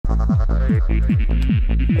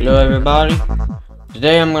Hello everybody.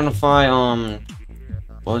 Today I'm gonna fight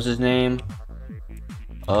what was his name?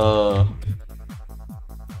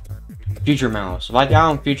 Future Mouse. If I die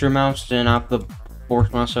on Future Mouse, then I have to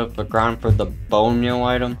force myself to grind for the bone meal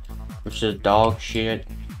item, which is dog shit,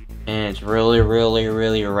 and it's really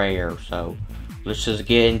rare. So let's just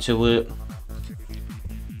get into it.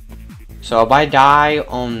 So if I die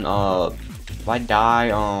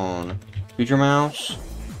on Future Mouse,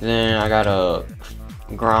 then I gotta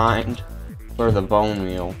grind for the bone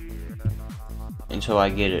meal until I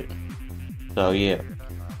get it. So yeah,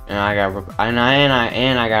 and I gotta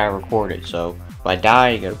record it. So if I die,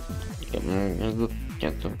 you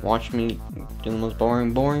have to watch me do the most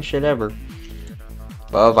boring shit ever.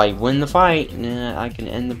 But if I win the fight, then I can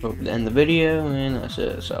end the video, and that's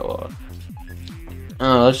it. So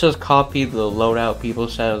let's just copy the loadout people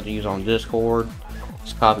said to use on Discord.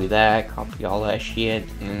 Just copy that, copy all that shit,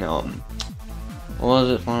 and what was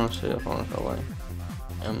it? Final way.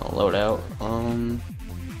 I'm gonna load out. I don't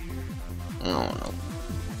know.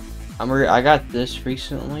 I got this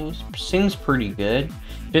recently. Seems pretty good.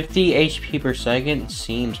 50 HP per second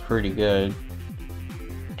seems pretty good.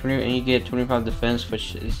 20, and you get 25 defense,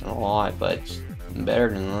 which isn't a lot, but it's better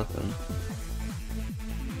than nothing.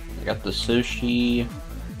 I got the sushi.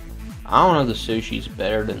 I don't know if the sushi's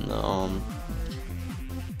better than the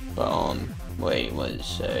wait, what did it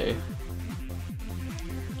say?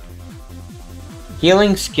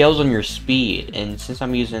 Healing scales on your speed, and since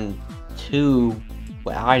I'm using 2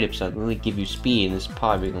 items that really give you speed, and this is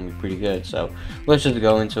probably gonna be pretty good. So let's just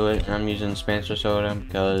go into it. And I'm using Spencer soda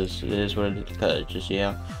because it is what it is. Because just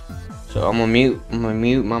yeah. So I'm gonna mute my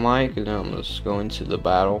mic, and then I'm gonna just go into the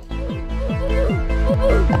battle.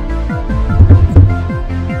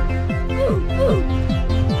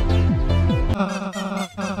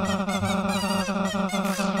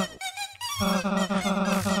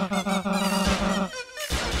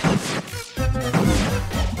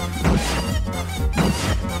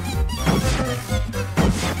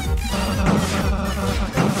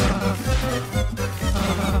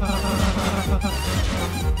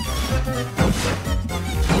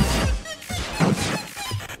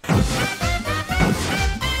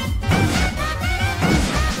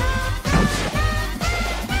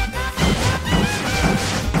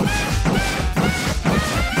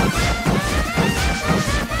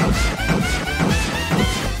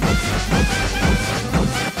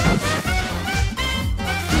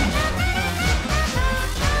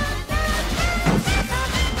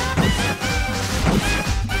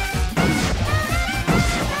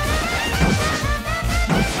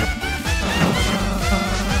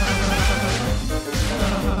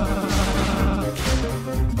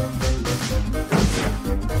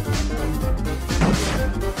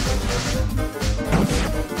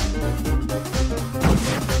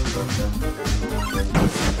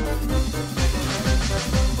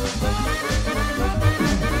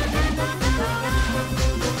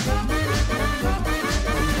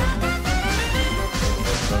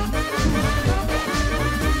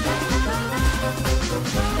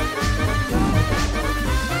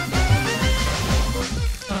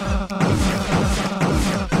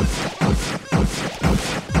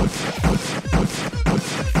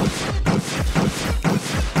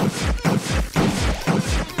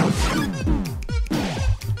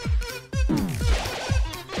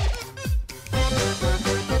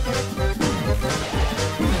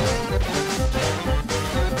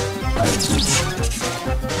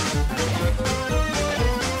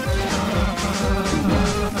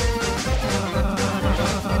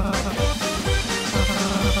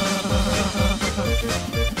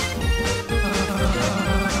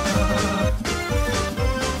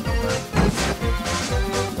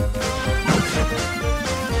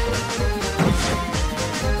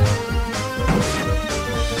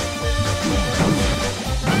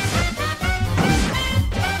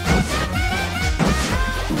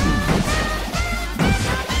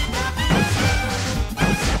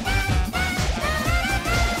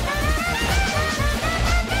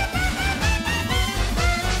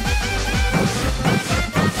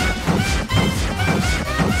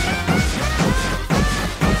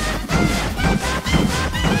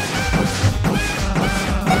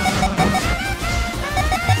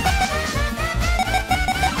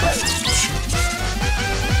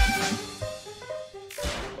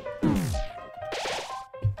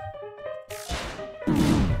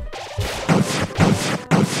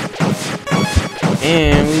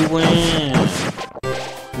 And we win.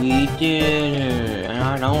 We did it. And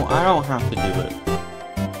I don't have to do it.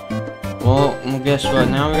 Well, guess what?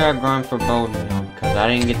 Now we gotta grind for both now because I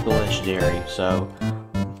didn't get the legendary. So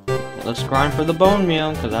let's grind for the bone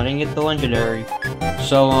meal, because I didn't get the legendary.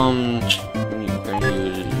 So, use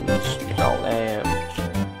all that.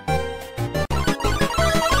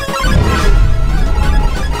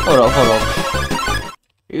 Hold up.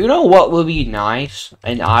 You know what would be nice?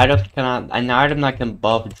 An item that can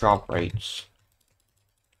buff drop rates.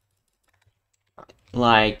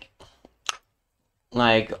 Like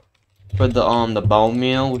for the bone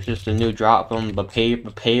meal, which is the new drop from the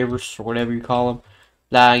papers or whatever you call them.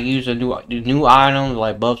 That I use a new item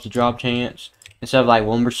like buffs the drop chance. Instead of like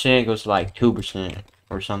 1%, it goes to like 2%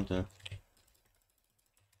 or something.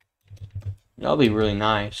 That'll be really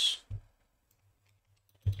nice.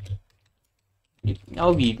 That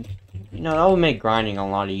would be, that would make grinding a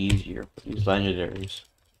lot easier for these legendaries.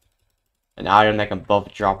 An item that can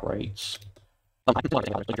buff drop rates.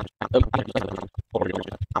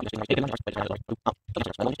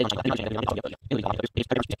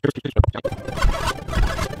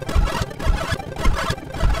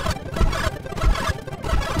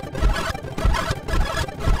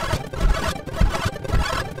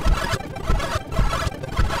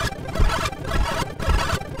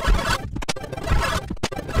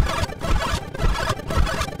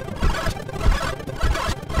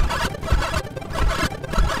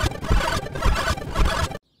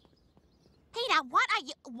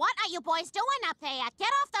 What are you boys doing up there? Get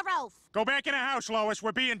off the roof! Go back in the house, Lois.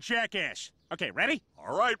 We're being jackass. Okay, ready?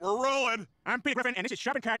 All right, we're rolling. I'm Pete Griffin, and this is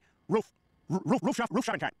Shove and Cut. Roof Shove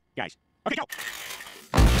and Cut. Guys. Okay, go.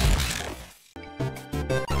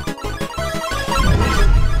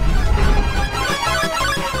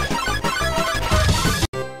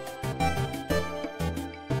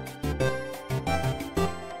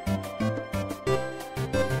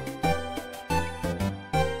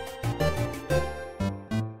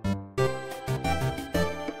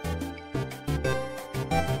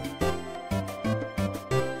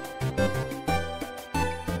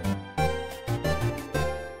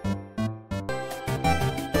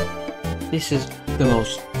 This is the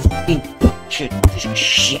most fucking bullshit piece of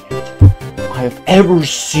shit I have ever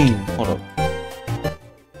seen. Hold up.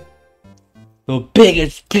 The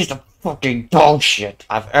biggest piece of fucking dog shit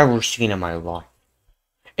I've ever seen in my life.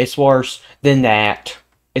 It's worse than that.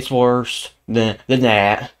 It's worse than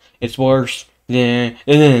that. It's worse than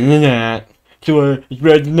that. So it's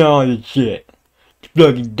better than all this shit.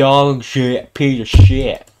 Fucking dog shit, piece of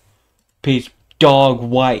shit. Piece of dog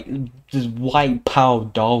white. This white pile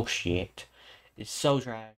dog shit. It's so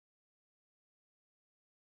trash.